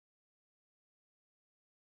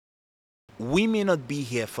we may not be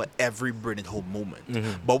here for every Bring It Home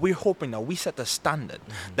moment, but we're hoping that we set a standard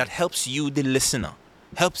that helps you, the listener,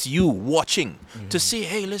 helps you watching to say,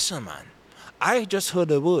 hey, listen, man, I just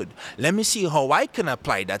heard a word. Let me see how I can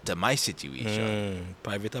apply that to my situation.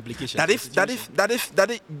 Private application. That if,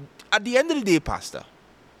 at the end of the day, Pastor,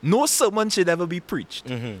 no sermon should ever be preached.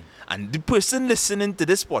 And the person listening to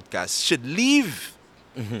this podcast should leave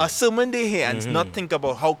a sermon they hear and not think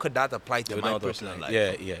about how could that apply to my personal life.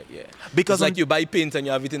 Yeah. Because it's like you buy paint and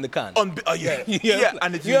you have it in the can. Yeah,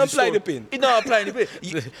 and it's you apply the paint. You don't apply the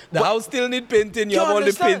paint. The house still need painting. You have all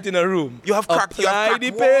the paint in a room. You have cracked Apply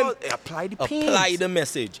the wall, paint. apply the paint. Apply the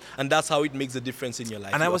message, and that's how it makes a difference in your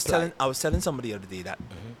life. And You I was apply. telling somebody the other day that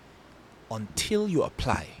until you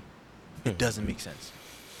apply, it doesn't make sense.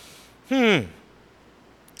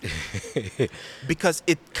 Because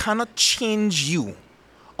it cannot change you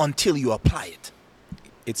until you apply it.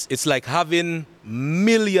 It's like having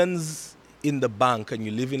millions in the bank and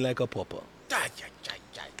you're living like a pauper.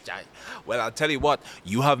 Well, I'll tell you what,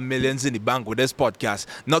 you have millions in the bank with this podcast.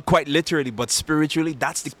 Not quite literally, but spiritually.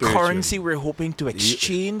 That's the currency we're hoping to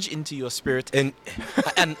exchange into your spirit. And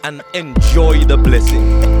enjoy the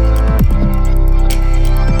blessing.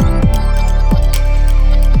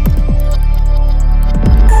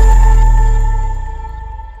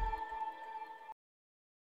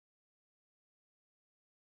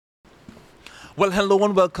 Well, hello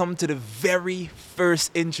and welcome to the very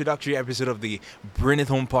first introductory episode of the Bring It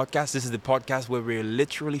Home podcast. This is the podcast where we're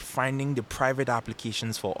literally finding the private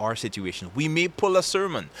applications for our situation. We may pull a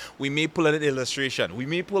sermon, we may pull an illustration, we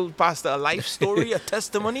may pull past a life story, a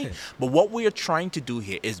testimony, but what we are trying to do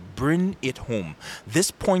here is bring it home. This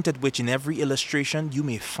point at which in every illustration you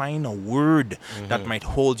may find a word that might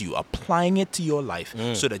hold you, applying it to your life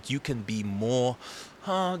so that you can be more...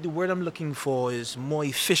 the word I'm looking for is more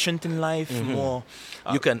efficient in life, more...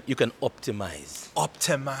 You can optimize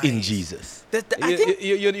in Jesus. I think...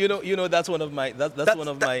 You know that's one of my that's one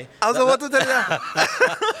of my. I was about to tell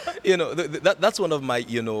you. You know that's one of my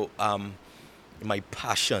my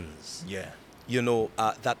passions. Yeah. You know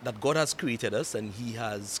that God has created us and He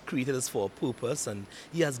has created us for a purpose and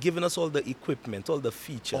He has given us all the equipment, all the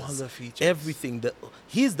features, everything.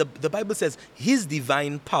 The Bible says His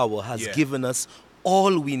divine power has given us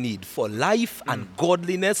all we need for life and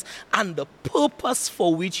godliness and the purpose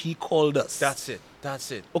for which He called us. That's it.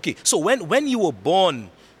 Okay, so when you were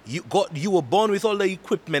born, you were born with all the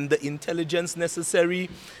equipment, the intelligence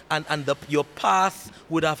necessary, and your path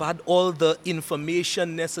would have had all the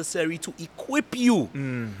information necessary to equip you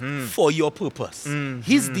for your purpose.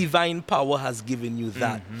 His divine power has given you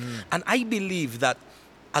that. And I believe that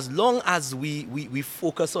as long as we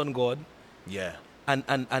focus on God,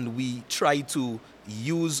 and we try to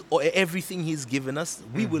use everything He's given us,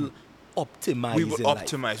 we will optimize. We will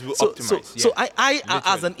optimize. So I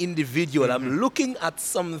as an individual, I'm looking at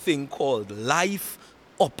something called life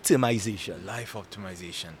optimization. Life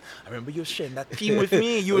optimization. I remember you sharing that theme with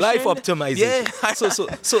me. You were life sharing optimization.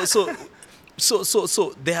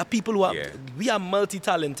 So there are people who are we are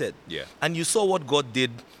multi-talented. Yeah. And you saw what God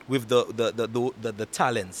did with the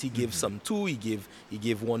talents. He gave some 2, he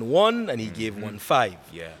gave one 1, and he gave one 5.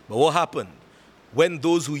 Yeah. But what happened? When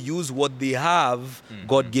those who use what they have,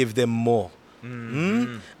 God gave them more.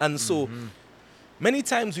 And so many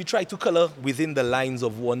times we try to color within the lines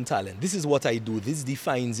of one talent. This is what I do. This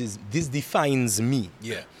defines me.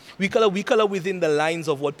 Yeah. We color within the lines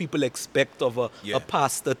of what people expect of a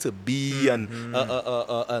pastor to be and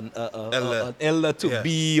an elder to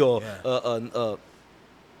be or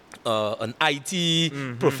an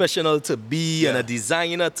IT professional to be and a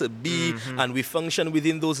designer to be, and we function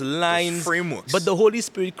within those lines. Frameworks. But the Holy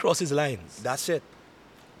Spirit crosses lines. That's it.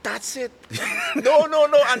 No.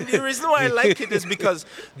 And the reason why I like it is because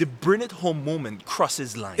the Bring It Home moment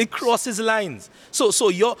crosses lines. It crosses lines. So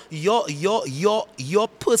your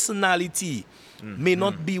personality may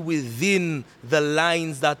not be within the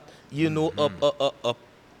lines that a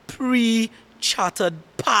pre-charted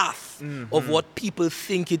path of what people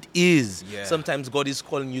think it is. Yeah. Sometimes God is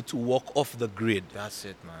calling you to walk off the grid. That's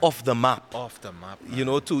it, man. Off the map.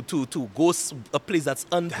 Man. To go a place that's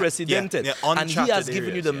unprecedented. And He has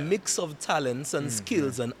given you the mix of talents and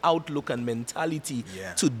skills and outlook and mentality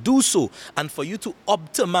to do so. And for you to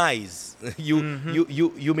optimize,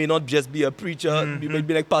 you may not just be a preacher. You may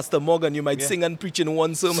be like Pastor Morgan. You might sing and preach in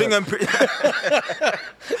one sermon. You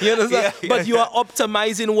understand? Yeah. But you are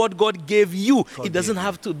optimizing what God gave you. It doesn't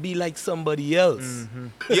have to be like somebody else.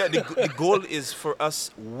 The goal is for us,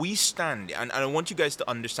 we stand, and I want you guys to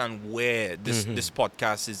understand where this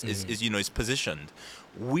podcast is positioned.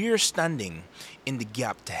 we're standing in the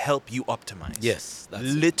gap to help you optimize. Yes, that's it.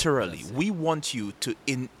 Literally. That's it. We want you to,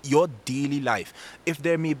 in your daily life, if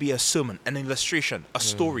there may be a sermon, an illustration, a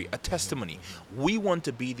story, a testimony, we want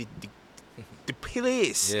to be the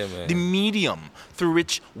place, Yeah, man. the medium through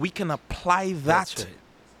which we can apply that That's right.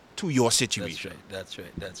 to your situation. That's right.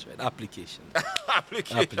 Application.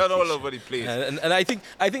 Application all over the place. And I think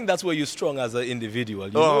that's where you're strong as an individual.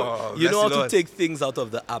 You Oh, know how bless the to Lord. take things out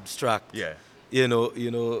of the abstract. Yeah. You know,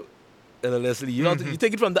 Leslie, you know, you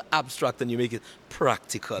take it from the abstract and you make it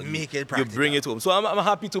practical. Make it You practical. bring it home. So I'm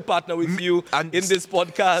happy to partner with you and in this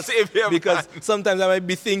podcast same here, because man. sometimes I might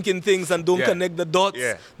be thinking things and don't Yeah. connect the dots.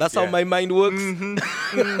 Yeah. That's how Yeah. my mind works.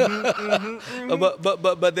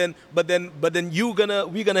 But then we're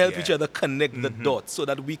gonna help each Yeah. other connect the dots so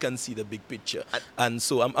that we can see the big picture. And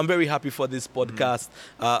so I'm very happy for this podcast.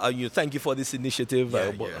 Thank you for this initiative.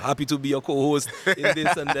 Yeah, yeah. Happy to be your co-host in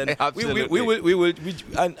this, and then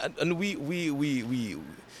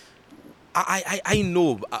I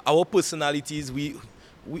know our personalities.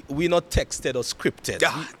 We're not texted or scripted.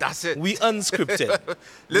 Yeah, that's it. We unscripted.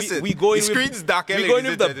 Listen, we go the in screen's with, dark, we eh, go in ladies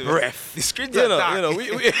with the and gentlemen. breath. The screens You are know, dark. you know,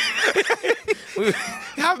 we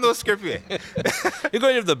You have no script here. you're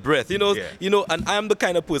going with the breath. Yeah. And I am the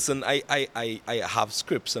kind of person I have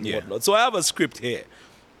scripts and Yeah. whatnot. So I have a script here,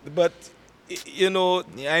 but Yeah,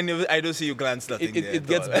 I don't see you glance nothing there it at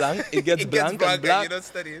gets all. blank. It gets blank and you black. don't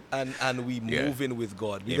study it. And we Yeah. move in with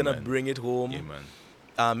God. We're gonna Amen. bring it home. Amen.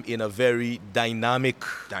 In a very dynamic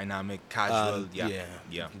Dynamic, casual,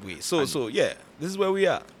 way. So this is where we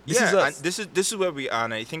are. This is and us. this is where we are,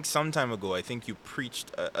 and I think some time ago, I think you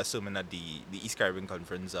preached a sermon at the East Caribbean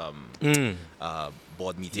Conference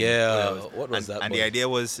board meeting. Yeah, Where what was that, And boy? the idea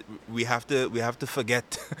was we have to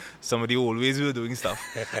forget somebody who always were doing stuff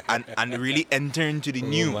and really enter into the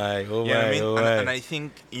new. my, oh You know what I my, mean? oh and, my. and I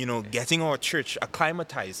think getting our church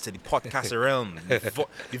acclimatized to the podcast realm,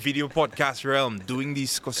 the video podcast realm, doing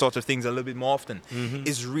these sort of things a little bit more often,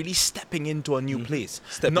 is really stepping into a new place.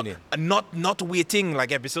 Stepping Not waiting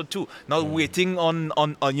like episode 2, not waiting on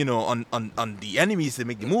the enemies to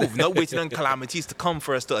make the move, not waiting on calamities to come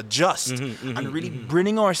for us to adjust, and really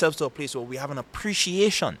bringing ourselves to a place where we have an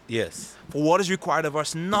appreciation Yes. for what is required of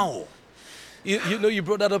us now. You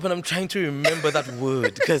brought that up, and I'm trying to remember that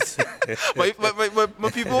word because my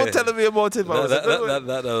people were telling me about it. But I was like, "Oh,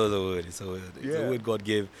 that was a word. It's a word. It's Yeah. a word God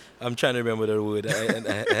gave. I'm trying to remember the word.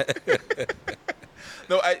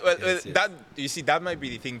 No, Yes. that you see, that might be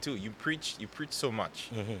the thing too. You preach so much,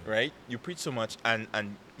 right? You preach so much, and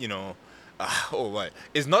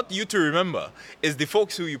it's not you to remember. It's the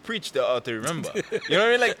folks who you preach that are to remember. You know what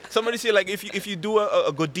I mean? Like somebody say, like if you do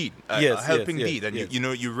a good deed, a helping deed, and yes.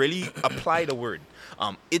 you really apply the word.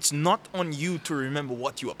 It's not on you to remember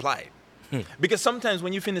what you applied. Because sometimes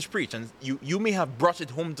when you finish preach and you may have brought it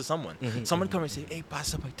home to someone, someone come and say, "Hey,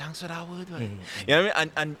 Pastor, boy, thanks for that word." Man." You know what I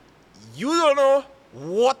mean? And you don't know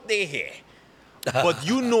what they hear, but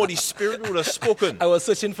you know the Spirit would have spoken. I was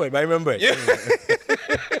searching for it, but I remember it.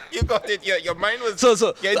 You got it. Your mind was.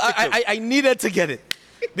 So getting tickled. I needed to get it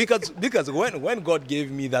because when God gave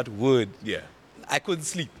me that word, Yeah. I couldn't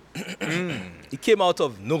sleep. It came out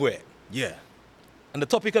of nowhere. Yeah. And the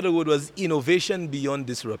topic of the word was innovation beyond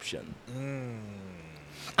disruption.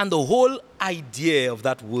 And the whole idea of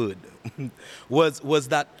that word was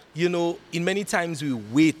that, in many times we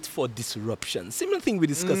wait for disruption. Similar thing we're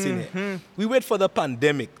discussing here. We wait for the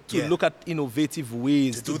pandemic to look at innovative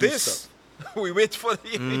ways to Do do this. stuff. We wait for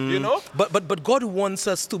the, But God wants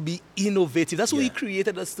us to be innovative. That's what He Yeah.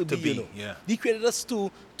 created us to be. yeah. He created us to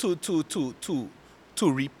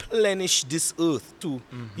replenish this earth.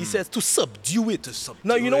 He says to subdue it.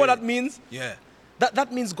 Now you know what that means? Yeah.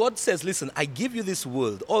 That means God says, listen, I give you this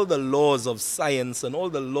world, all the laws of science and all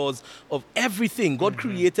the laws of everything. God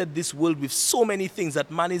created this world with so many things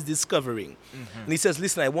that man is discovering. And He says,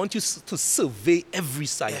 listen, I want you to survey every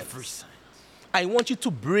science. I want you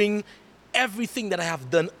to bring everything that I have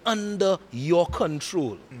done under your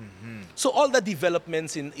control. So all the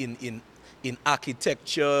developments in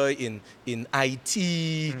architecture, in IT,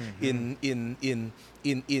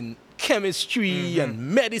 in chemistry and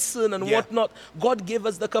medicine and whatnot, God gave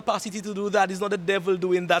us the capacity to do that. It's not the devil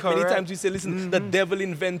doing that. Many Correct. times we say, listen, the devil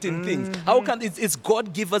inventing things. How can it's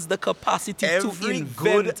God give us the capacity to Every invent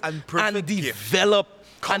good and perfect develop,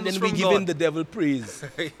 and comes then we from giving God. the devil praise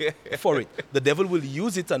for it. The devil will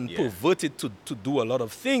use it and pervert it to do a lot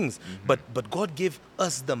of things. But God gave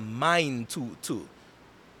us the mind to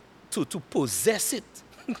possess it.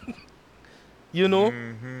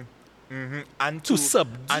 And to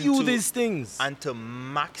subdue these things, and to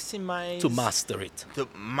maximize, to master it. to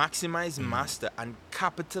maximize, master, and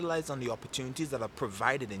capitalize on the opportunities that are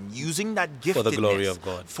provided, and using that giftedness For the glory of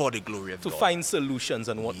God. For the glory of To God. find solutions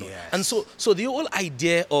and whatnot. Yes. And so the whole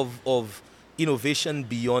idea of innovation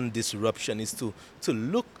beyond disruption is to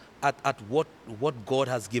look at what God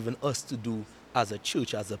has given us to do as a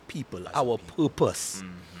church, as a people, our purpose.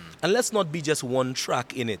 And let's not be just one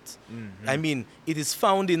track in it. I mean, it is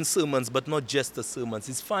found in sermons, but not just the sermons.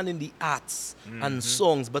 It's found in the arts and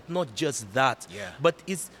songs, but not just that. Yeah. But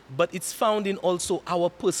it's found in also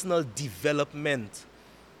our personal development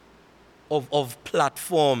of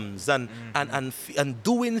platforms and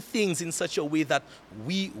doing things in such a way that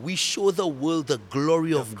we show the world the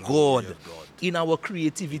glory of God in our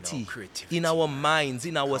creativity, in our minds,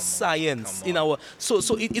 in our science, in our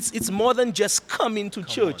it's more than just coming to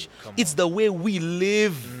church. It's the way we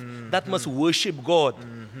live that must worship God.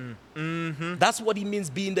 That's what it means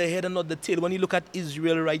being the head and not the tail. When you look at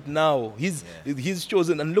Israel right now, he's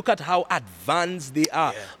chosen, and look at how advanced they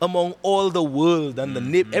are among all the world, and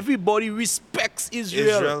everybody respects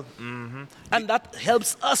Israel. And that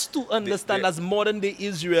helps us to understand as modern day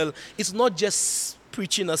Israel, it's not just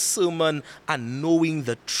preaching a sermon and knowing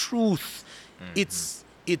the truth. It's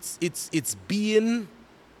being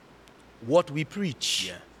what we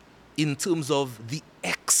preach in terms of the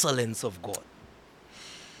excellence of God.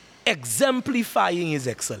 Exemplifying his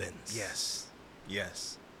excellence.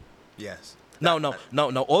 Yes. Now,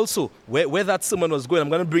 also, where that sermon was going, I'm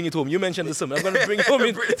going to bring it home. You mentioned the sermon. I'm going to bring it home.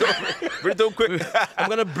 Bring it home quick. I'm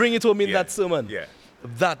going to bring it home in that sermon. Yeah.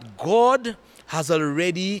 That God has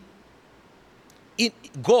already,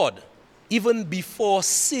 God, even before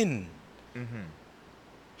sin,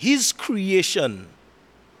 his creation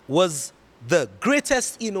was the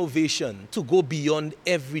greatest innovation to go beyond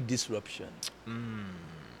every disruption.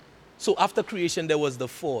 So after creation, there was the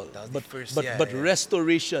fall. But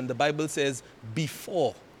restoration, the Bible says,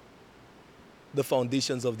 before the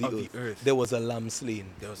foundations of the earth, there was a lamb slain.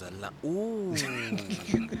 There was a lamb. Ooh.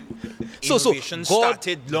 So Innovation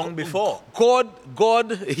started long before. God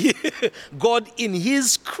in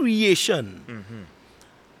his creation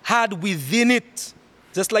had within it,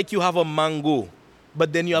 just like you have a mango,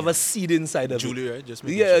 but then you have a seed inside of Julie, it. right? Just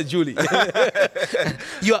making sure. Julie.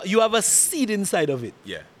 you have a seed inside of it.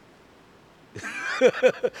 Yeah.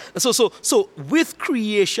 So with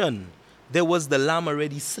creation, there was the lamb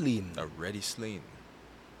already slain. Already slain.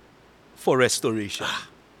 For restoration.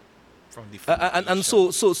 From the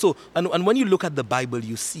and when you look at the Bible,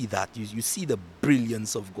 you see that. You see the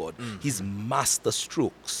brilliance of God. His master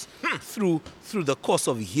strokes through the course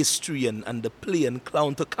of history and the play and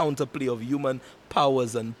counterplay of human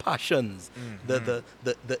powers and passions. The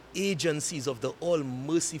agencies of the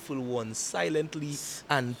all-merciful one silently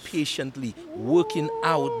and patiently working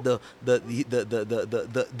out the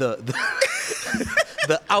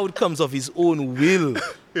outcomes of his own will.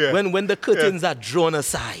 When the curtains are drawn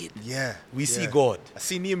aside, we see God. I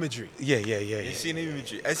see the imagery. I see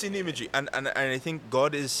the imagery. And I think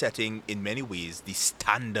God is setting, in many ways, the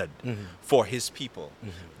standard for his people.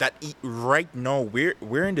 That right now,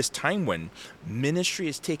 we're in this time when ministry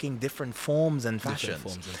is taking different forms and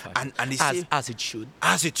fashions. And as it should.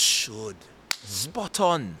 As it should. Spot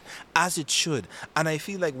on. As it should. And I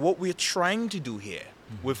feel like what we're trying to do here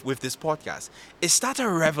with this podcast is start a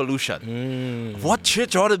revolution of what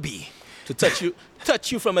church ought to be. To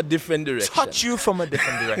touch you from a different direction. Touch you from a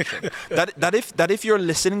different direction. that if you're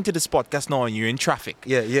listening to this podcast now and you're in traffic.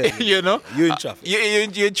 You know? You're in traffic.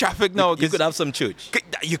 You're in traffic now. You could have some church.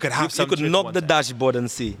 You could have some You could church knock one the time. dashboard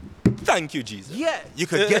and say, thank you, Jesus. Yeah. You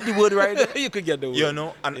could get the word right. You could get the word. You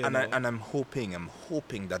know, and I'm hoping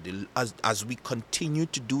that as we continue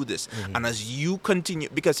to do this, and as you continue,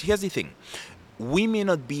 because here's the thing. We may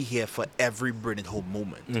not be here for every Bring It Home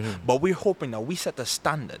moment, but we're hoping that we set a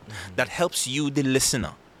standard that helps you, the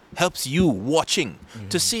listener, helps you watching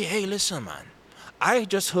to say, hey, listen, man, I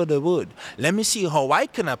just heard a word. Let me see how I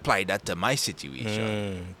can apply that to my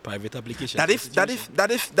situation. Private application. That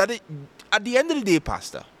if at the end of the day,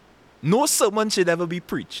 Pastor, no sermon should ever be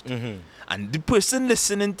preached. And the person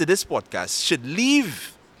listening to this podcast should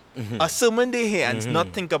leave a sermon they hear and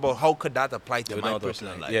not think about how could that apply to my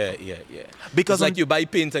personal life. Yeah. Because it's like you buy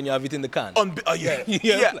paint and you have it in the can. And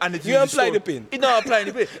it's you apply the paint. You don't apply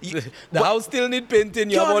the paint. The house still need painting.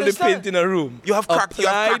 You You have all the understand? paint in a room. You have cracked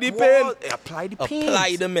Apply the wall, paint. apply the paint.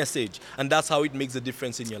 Apply the message, and that's how it makes a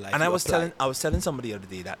difference in your life. And You I was apply. telling somebody the other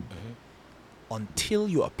day that until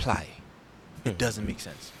you apply, it doesn't make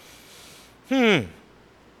sense.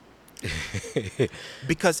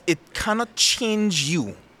 Because it cannot change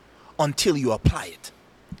you until you apply it.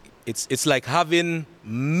 It's like having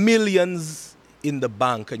millions in the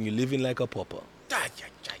bank and you're living like a pauper.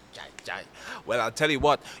 Well, I'll tell you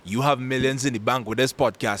what, you have millions in the bank with this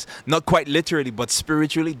podcast. Not quite literally, but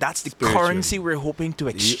spiritually. That's the currency we're hoping to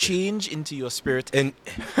exchange into your spirit. And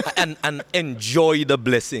enjoy the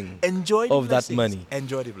blessing Enjoy the of that blessings. money.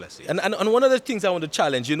 Enjoy the blessing. And one of the things I want to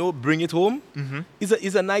challenge, bring it home,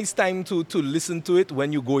 is a nice time to listen to it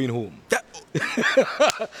when you're going home.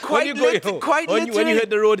 Quite When you hit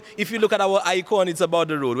the road, if you look at our icon, it's about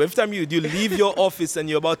the road. Every time you leave your office and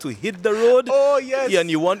you're about to hit the road, Oh, yes. yeah,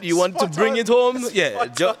 and you want to bring it home, yeah.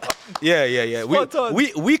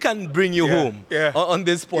 We can bring you home on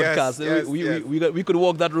this podcast. We could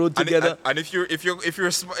walk that road together. And if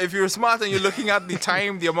you're smart and you're looking at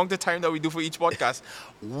the amount of time that we do for each podcast,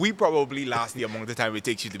 we probably last the amount of time it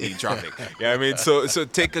takes you to be in traffic. I mean? So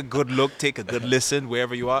take a good look, take a good listen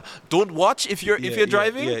wherever you are. Don't watch if you're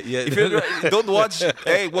driving. If you're, don't watch.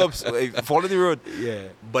 Hey, whoops! Follow the road. Yeah.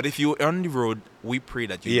 But if you're on the road, we pray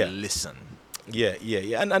that you listen. Yeah.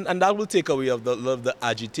 And that will take away of the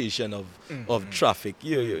agitation of traffic.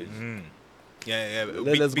 Yeah.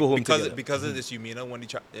 Let's go home together. Because of this, you may not want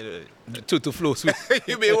To flow sweet.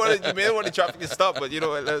 you may want the traffic to stop, but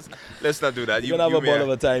let's not do that. You're gonna have a ball of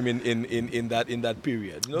a time in that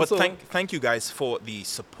period. But thank you guys for the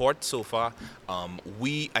support so far.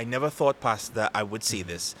 I never thought past that I would say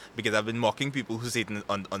this because I've been mocking people who say it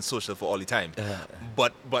on social for all the time.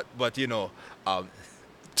 But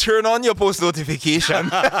turn on your post notification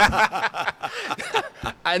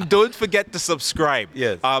and don't forget to subscribe.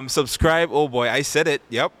 Yes. Subscribe. Oh boy, I said it.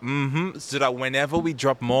 Yep. So that whenever we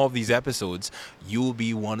drop more of these episodes, you'll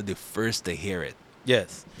be one of the first to hear it.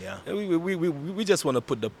 Yes. Yeah. We just want to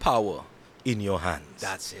put the power in your hands.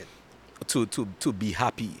 That's it. To be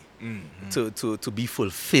happy. To be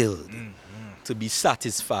fulfilled. To be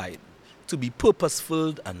satisfied. To be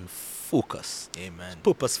purposeful and focused. Amen.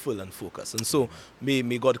 Purposeful and focused. And so may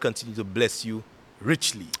God continue to bless you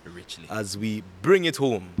richly as we bring it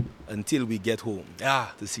home until we get home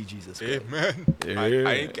to see Jesus Christ. Amen.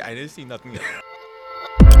 I didn't see nothing else.